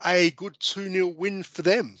a good 2-0 win for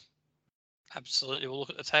them. Absolutely. We'll look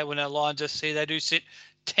at the table now. Lions FC, they do sit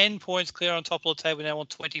 10 points clear on top of the table now on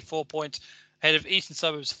 24 points, ahead of Eastern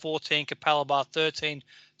Suburbs 14, Capalaba 13,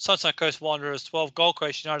 Sunshine Coast Wanderers 12, Gold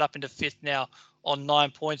Coast United up into 5th now on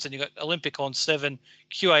 9 points, and you've got Olympic on 7,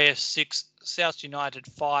 QAS 6, South United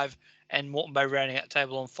 5, and Moreton Bay rounding out the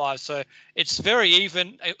table on 5. So it's very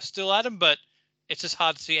even still, Adam, but it's just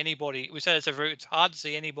hard to see anybody. We said it's hard to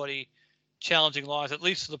see anybody challenging Lions, at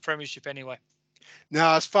least for the premiership anyway.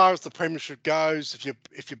 Now, as far as the premiership goes, if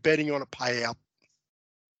you're betting on a payout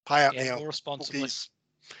now, more responsibly. bookies,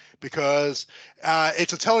 because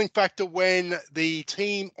it's a telling factor when the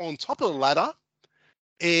team on top of the ladder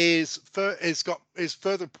is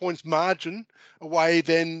further points margin away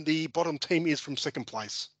than the bottom team is from second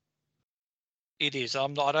place. It is. I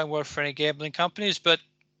don't work for any gambling companies, but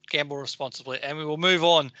gamble responsibly. And we will move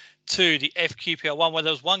on to the FQPL 1, where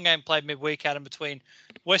there was one game played midweek, Adam, between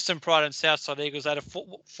Western Pride and Southside Eagles. They had a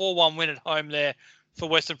 4-1 win at home there for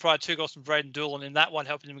Western Pride, 2 goals from Braden Doolan in that one,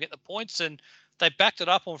 helping them get the points. And they backed it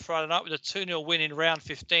up on Friday night with a 2-0 win in round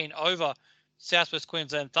 15 over Southwest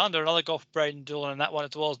Queensland Thunder. Another goal for Braden Doolan in that one,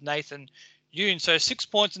 as well as Nathan Yoon. So 6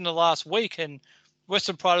 points in the last week. And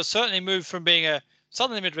Western Pride has certainly moved from being a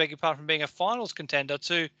Southern mid-regular, apart from being a finals contender,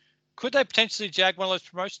 to could they potentially jag one of those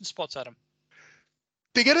promotion spots, Adam?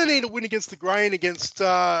 They're going to need a win against the Grain, against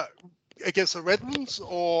the Redlands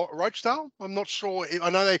or Rochedale. I'm not sure. I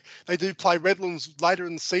know they do play Redlands later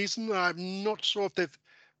in the season. I'm not sure if they've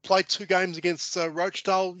played 2 games against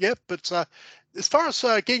Rochedale yet, but as far as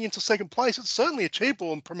getting into second place, it's certainly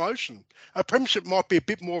achievable in promotion. A premiership might be a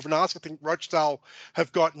bit more of an ask. I think Rochedale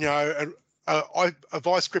have got a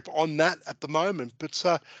vice grip on that at the moment. But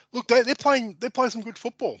look, they're playing some good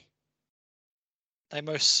football. They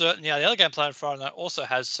most certainly are. The other game played on Friday night also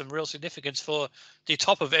has some real significance for the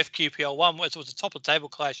top of FQPL 1. It was a top of table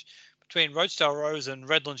clash between Rochedale Rose and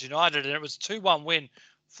Redlands United, and it was a 2-1 win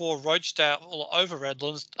for Rochedale over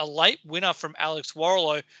Redlands. A late winner from Alex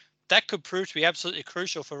Warrilow. That could prove to be absolutely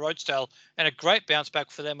crucial for Rochedale, and a great bounce back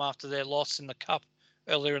for them after their loss in the Cup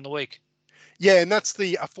earlier in the week. Yeah, and that's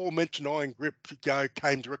the aforementioned iron grip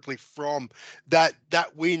came directly from that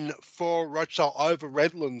win for Rochedale over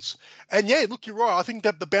Redlands. And yeah, look, you're right. I think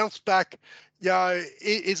that the bounce back,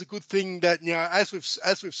 is a good thing. That as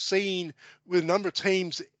we've seen with a number of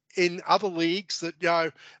teams in other leagues, that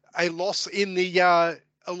a loss in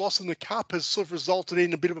the Cup has sort of resulted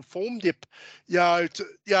in a bit of a form dip, back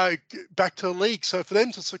to the league. So for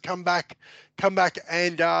them to sort of come back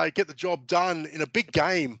and get the job done in a big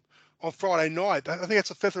game on Friday night, I think that's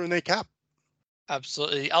a feather in their cap.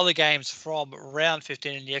 Absolutely. The other games from round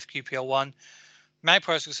 15 in the FQPL 1,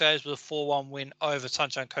 Magpies Crusaders with a 4-1 win over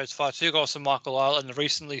Sunshine Coast Fire. 2 goals from Michael Isle, and the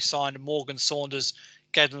recently signed Morgan Saunders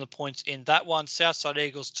gave them the points in that one. Southside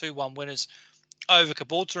Eagles 2-1 winners over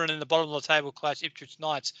Caboolture, and in the bottom of the table clash, Ipswich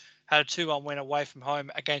Knights had a 2-1 win away from home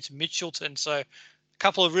against Mitchelton. So a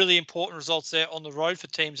couple of really important results there on the road for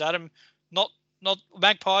teams, Adam. Not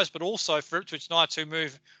Magpies, but also for Ipswich Knights, who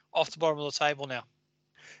move off the bottom of the table now.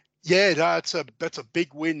 Yeah, that's a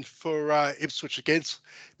big win for Ipswich against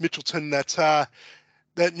Mitchelton. That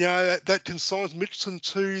consigns Mitchelton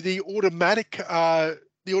to the automatic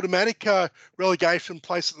relegation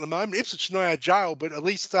place at the moment. Ipswich know our jail, but at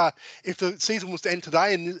least if the season was to end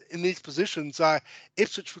today in these positions,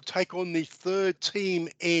 Ipswich would take on the third team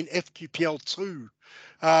in FQPL 2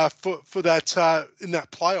 for that in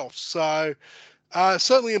that playoff. So.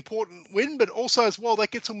 Certainly important win, but also as well,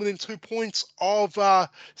 that gets them within 2 points of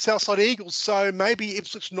Southside Eagles. So maybe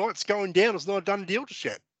Ipswich Knights going down is not a done deal just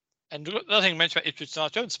yet. And the other thing I mentioned about Ipswich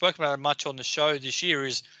Knights, we haven't spoken about it much on the show this year,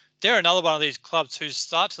 is they're another one of these clubs whose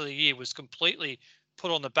start to the year was completely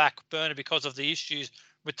put on the back burner because of the issues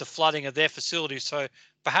with the flooding of their facilities. So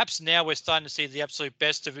perhaps now we're starting to see the absolute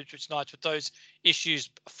best of Ipswich Knights with those issues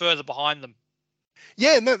further behind them.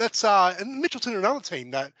 Yeah, no, that's and Mitchelton, another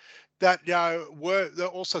team that they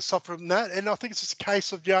also suffer from that, and I think it's just a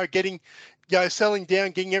case of getting settling down,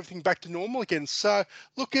 getting everything back to normal again. So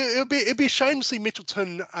look, it'd be a shame to see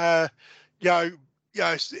Mitchelton are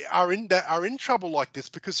in trouble like this,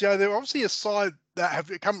 because they're obviously a side that have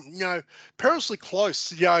become perilously close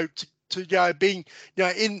to being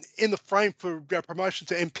in the frame for promotion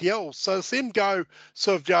to NPL. So to see them go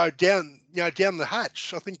sort of down the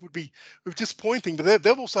hatch, I think would be disappointing. But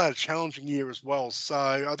they've also had a challenging year as well. So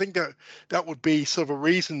I think that would be sort of a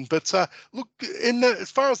reason. But look,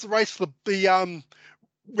 as far as the race for the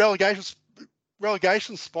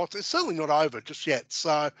relegation spots, it's certainly not over just yet.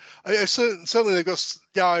 So certainly they've got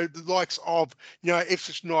the likes of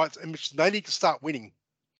Ipswich Knights and Mitchelton. They need to start winning.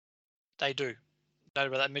 They do. No doubt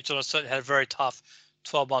about that. Mitchell has certainly had a very tough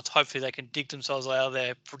 12 months. Hopefully they can dig themselves out of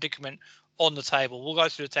their predicament on the table. We'll go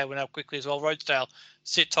through the table now quickly as well. Rochedale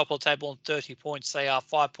sit top of the table on 30 points. They are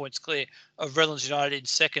 5 points clear of Redlands United in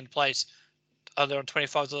second place. They're on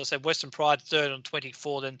 25, as I said. Western Pride third on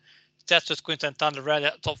 24. Then Southwest Queensland Thunder round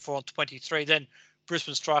out top 4 on 23. Then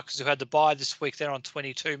Brisbane Strikers, who had the bye this week, they're on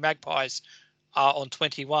 22. Magpies are on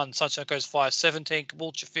 21. Sunshine Coast Fire 17.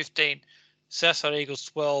 Caboolture 15. Southside Eagles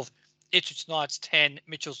 12. Ipswich Knights 10,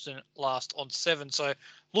 Mitchelton last on 7. So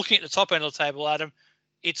looking at the top end of the table, Adam,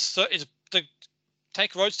 it's the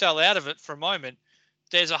take Rosedale out of it for a moment.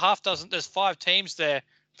 There's there's 5 teams there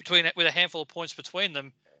with a handful of points between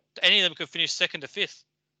them. Any of them could finish 2nd to 5th,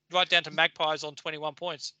 right down to Magpies on 21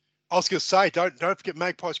 points. I was going to say, don't forget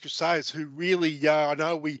Magpies Crusaders, who really, I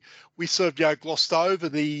know we sort of glossed over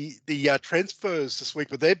the transfers this week,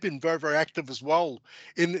 but they've been very, very active as well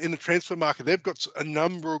in the transfer market. They've got a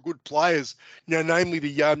number of good players, namely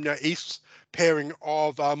the East pairing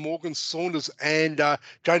of Morgan Saunders and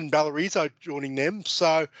Jaden Ballarizo joining them.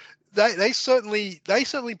 So they certainly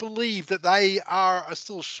believe that they are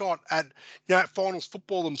still a shot at finals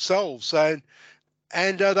football themselves.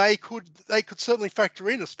 And they could certainly factor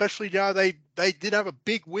in, especially they did have a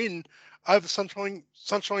big win over Sunshine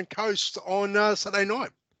Coast on Saturday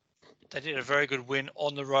night. They did a very good win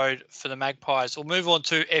on the road for the Magpies. We'll move on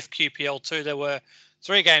to FQPL 2. There were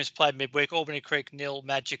 3 games played midweek: Albany Creek 0,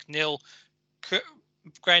 Magic 0,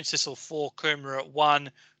 Grange Thistle 4, Coomera 1,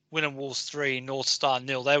 Wynnum Wolves 3, North Star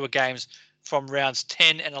 0. They were games from rounds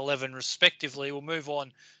 10 and 11 respectively. We'll move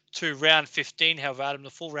on to round 15. However, Adam, the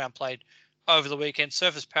full round played over the weekend.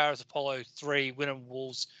 Surfers Paris Apollo 3, Wynnum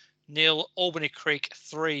Wolves 0, Albany Creek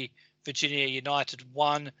 3, Virginia United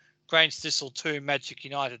 1, Grange Thistle 2, Magic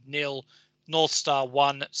United 0, North Star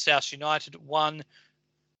 1, South United 1,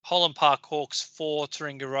 Holland Park Hawks 4,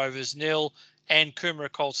 Taringa Rovers 0, and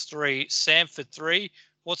Coomera Colts 3, Samford 3.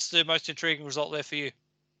 What's the most intriguing result there for you?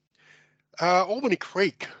 Albany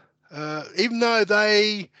Creek, even though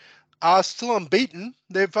they are still unbeaten,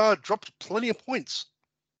 they've dropped plenty of points.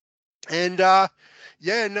 And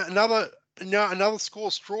another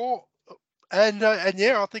score straw, and I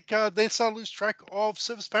think they're starting to lose track of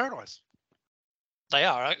Surfers Paradise. They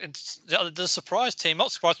are. It's the surprise team,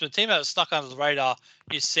 not surprised, but the team that snuck under the radar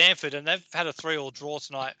is Samford, and they've had a 3-3 draw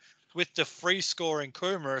tonight with the free score in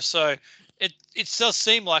Coomera. So it does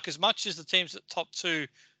seem like, as much as the teams at top 2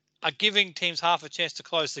 are giving teams half a chance to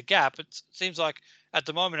close the gap, it seems like at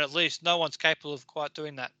the moment at least no one's capable of quite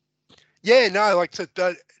doing that. Yeah, no, like I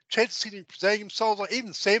said, Chance City presenting themselves, like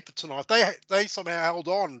even Samford tonight, they somehow held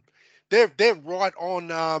on. They're right on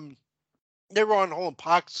Holland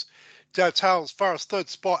Park's tail as far as 3rd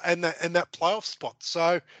spot and that playoff spot.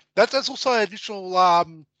 So that's also additional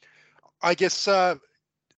I guess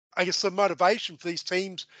the motivation for these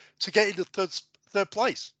teams to get into third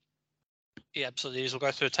place. Yeah, absolutely. We'll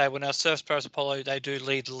go through the table now. Surfers Paris Apollo, they do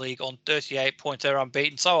lead the league on 38 points. They're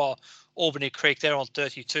unbeaten. So are Albany Creek, they're on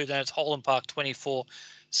 32. Then it's Holland Park 24,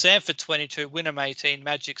 Samford 22, Wynnum 18,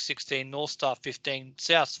 Magic 16, North Star 15,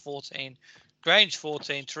 South 14, Grange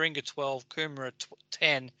 14, Taringa 12, Coomera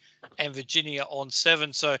 10, and Virginia on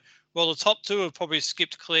 7. So, well, the top 2 have probably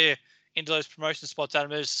skipped clear into those promotion spots,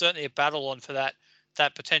 Adam. There's certainly a battle on for that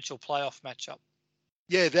potential playoff matchup.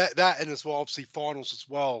 Yeah, that and as well, obviously finals as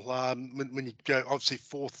well. When you go obviously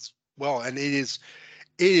 4th as well, and it is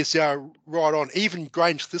right on. Even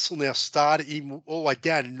Grange Thistle now started even all the way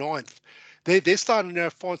down to 9th. They're starting to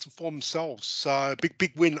find some form themselves. So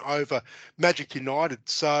big win over Magic United.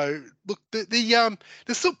 So look, there's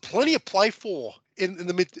still plenty of play for in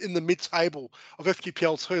the mid table of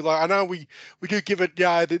FQPL 2. Like I know we do give it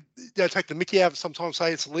take the mickey out of it sometimes,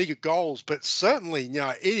 say it's a league of goals, but certainly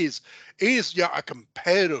it is a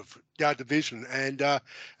competitive division, and like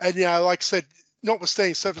I said,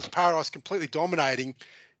 notwithstanding Surfers Paradise completely dominating,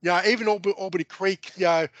 even Albany Creek,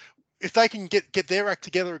 if they can get their act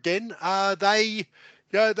together again, they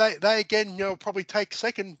again probably take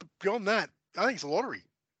 2nd. But beyond that, I think it's a lottery.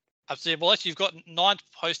 Absolutely. Well, actually, you've got 9th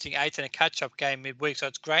hosting 8th and a catch-up game midweek, so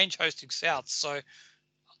it's Grange hosting South. So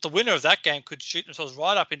the winner of that game could shoot themselves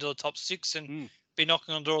right up into the top 6 and be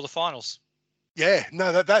knocking on the door of the finals. Yeah,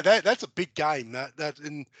 no, that's a big game. That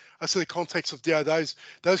in I see the context of those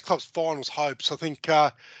clubs' finals hopes. I think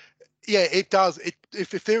it does.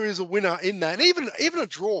 If there is a winner in that, and even a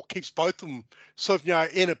draw keeps both of them sort of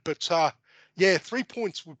in it. But 3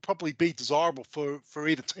 points would probably be desirable for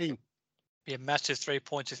either team. Yeah, massive 3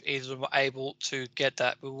 points if either of them were able to get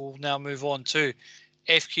that. We will now move on to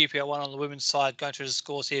FQPL 1 on the women's side. Going through the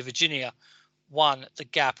scores here: Virginia 1, the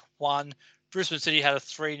Gap 1. Brisbane City had a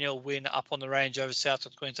 3-0 win up on the range over South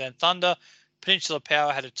Queensland Thunder. Peninsula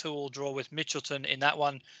Power had a 2-2 draw with Mitchelton in that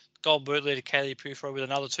one. Golden Boot leader Kaylee Pufro with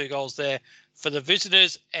another 2 goals there for the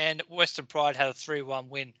visitors. And Western Pride had a 3-1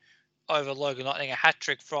 win over Logan Lightning, a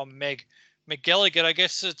hat-trick from Meg McGilligan. I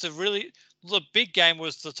guess it's the big game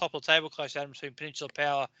was the top of the table clash between Peninsula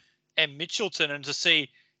Power and Mitchelton, and to see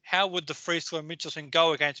how would the free score Mitchelton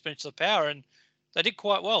go against Peninsula Power, and they did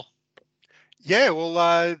quite well. Yeah,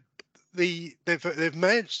 well, they've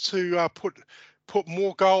managed to put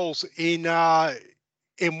more goals in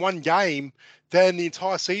in one game than the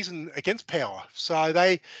entire season against Power. So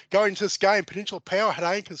they go into this game, Peninsula Power had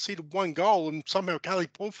only conceded 1 goal, and somehow Kelly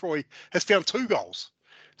Porfroy has found 2 goals.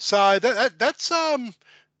 So that's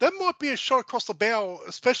that might be a shot across the bow,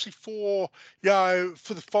 especially for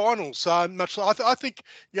for the finals. I think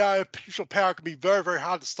Peninsula Power can be very, very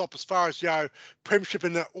hard to stop as far as premiership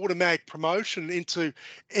and the automatic promotion into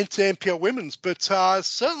NPL Women's. But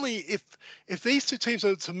certainly, if these two teams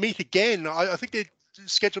are to meet again, I think they're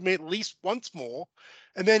scheduled to meet at least once more,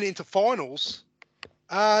 and then into finals.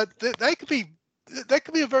 They could be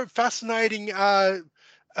a very fascinating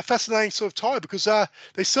sort of tie, because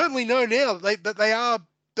they certainly know now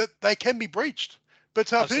that they can be breached. But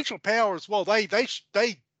Peninsula Power as well, they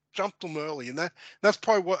jumped them early, and that's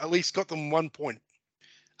probably what at least got them 1 point.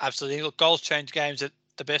 Absolutely. Look, goals change games at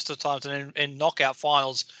the best of times, and in knockout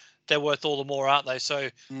finals, they're worth all the more, aren't they? So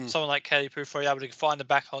someone like Kelly Porfroy able to find the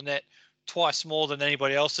back on net twice more than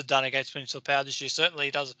anybody else had done against Peninsula Power this year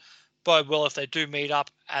certainly does bode well if they do meet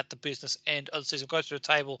up at the business end of the season. Go through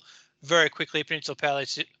the table very quickly. Peninsula Power, they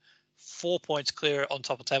sit 4 points clear on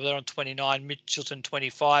top of the table. They're on 29. Mitchelton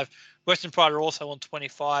 25. Western Pride are also on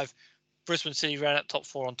 25. Brisbane City ran out top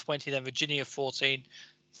 4 on 20. Then Virginia 14.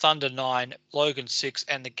 Thunder 9. Logan 6.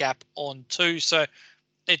 And the Gap on 2. So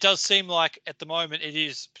it does seem like at the moment it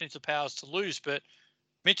is Peninsula Power's to lose, but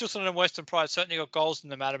Mitchelton and Western Pride certainly got goals in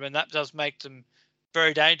them, Adam, and that does make them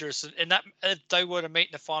very dangerous. And that if they were to meet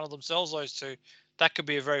in the final themselves, those two, that could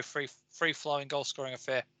be a very free-flowing goal-scoring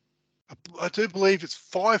affair. I do believe it's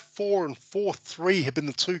 5-4 and 4-3 have been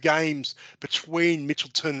the 2 games between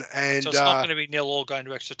Mitchelton and... So it's not going to be 0-0 going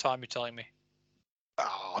to extra time, you're telling me?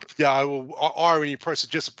 Irony Pro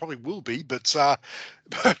suggests it probably will be, but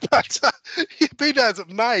be that as it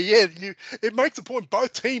may, it makes the point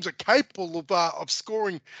both teams are capable of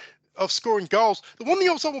scoring goals. The one thing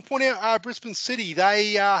I also want to point out, Brisbane City,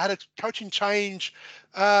 they had a coaching change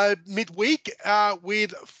midweek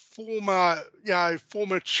with former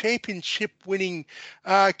championship winning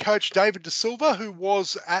coach David De Silva, who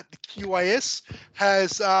was at the QAS,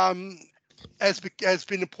 has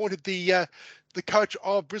been appointed the coach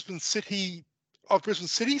of Brisbane City.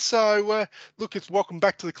 So look, it's welcome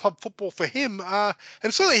back to the club football for him, and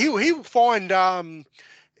certainly he'll find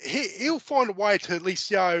he'll find a way to at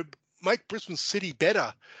least make Brisbane City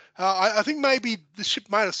better. I think maybe the ship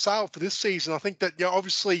made a sail for this season. I think that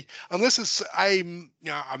obviously, unless it's a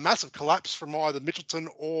massive collapse from either Mitchelton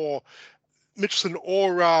or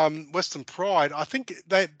Western Pride, I think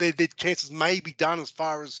their chances may be done as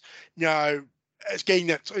far as as getting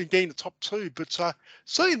the top 2. But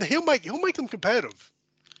certainly he'll make them competitive.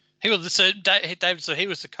 He was David. So he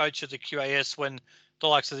was the coach of the QAS when the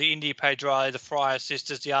likes of the Indy Page Riley, the Fryer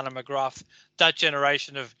sisters, the Anna McGruff, that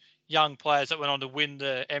generation of young players that went on to win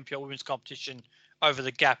the NPL women's competition over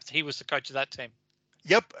the Gap. He was the coach of that team.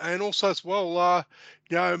 Yep, and also as well,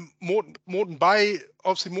 Moreton Bay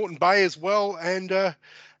as well, and like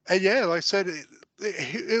I said,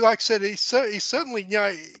 he's certainly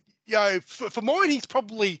for mine,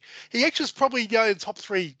 he actually is probably the top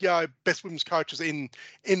 3 best women's coaches in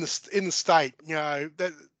the state.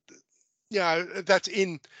 That's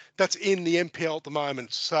in the NPL at the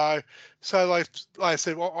moment. So like I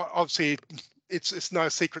said, well, obviously it's no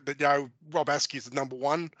secret that Rob Askey is the number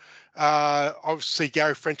 1. Obviously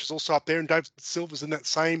Gary French is also up there, and David Silva's in that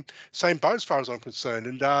same boat as far as I'm concerned.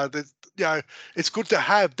 And it's good to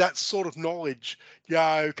have that sort of knowledge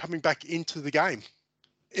coming back into the game.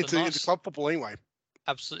 Into club football anyway.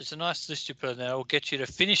 Absolutely. It's a nice list you put in there. It'll get you to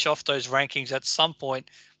finish off those rankings at some point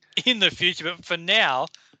in the future. But for now,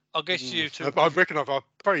 I'll get you to... I reckon I've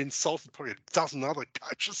probably insulted probably a dozen other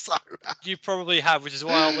coaches. So. You probably have, which is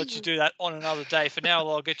why I'll let you do that on another day. For now,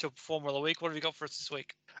 I'll get you a Performer of the Week. What have you got for us this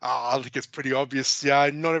week? I think it's pretty obvious.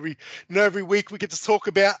 Not every week we get to talk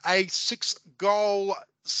about a 6-goal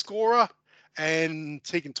scorer. And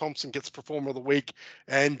Tegan Thompson gets Performer of the Week,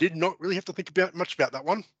 and did not really have to think much about that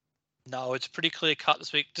one. No, it's pretty clear cut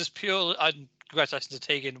this week. Just purely, congratulations to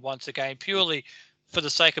Tegan once again, purely for the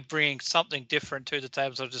sake of bringing something different to the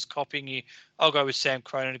table. So just copying you, I'll go with Sam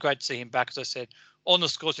Cronin. Great to see him back, as I said, on the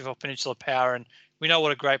scores of Peninsula Power, and we know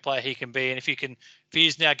what a great player he can be. And if he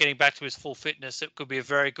is now getting back to his full fitness, it could be a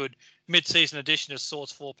very good mid-season addition of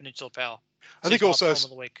sorts for Peninsula Power. I think also, I was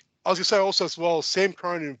going to say also as well, Sam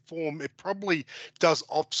Cronin in form, it probably does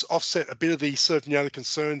offset a bit of the sort of, the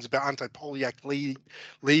concerns about Ante Poliak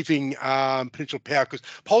leaving Peninsula Power, because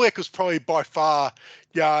Poliak was probably by far,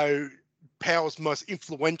 Power's most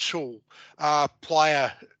influential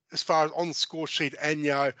player as far as on the score sheet and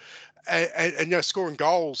and scoring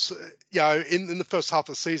goals, in the first half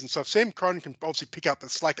of the season. So if Sam Cronin can obviously pick up the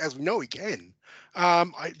slack, as we know he can,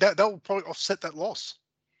 that will probably offset that loss.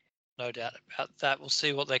 No doubt about that. We'll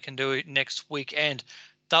see what they can do next weekend.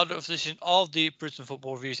 That was the position of the Brisbane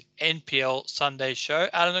Football Review's NPL Sunday show.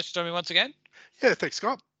 Adam, thanks for joining me once again. Yeah, thanks,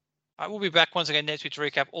 Scott. We'll be back once again next week to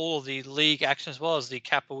recap all of the league action as well as the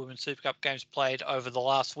Kappa Women's Super Cup games played over the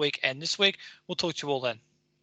last week and this week. We'll talk to you all then.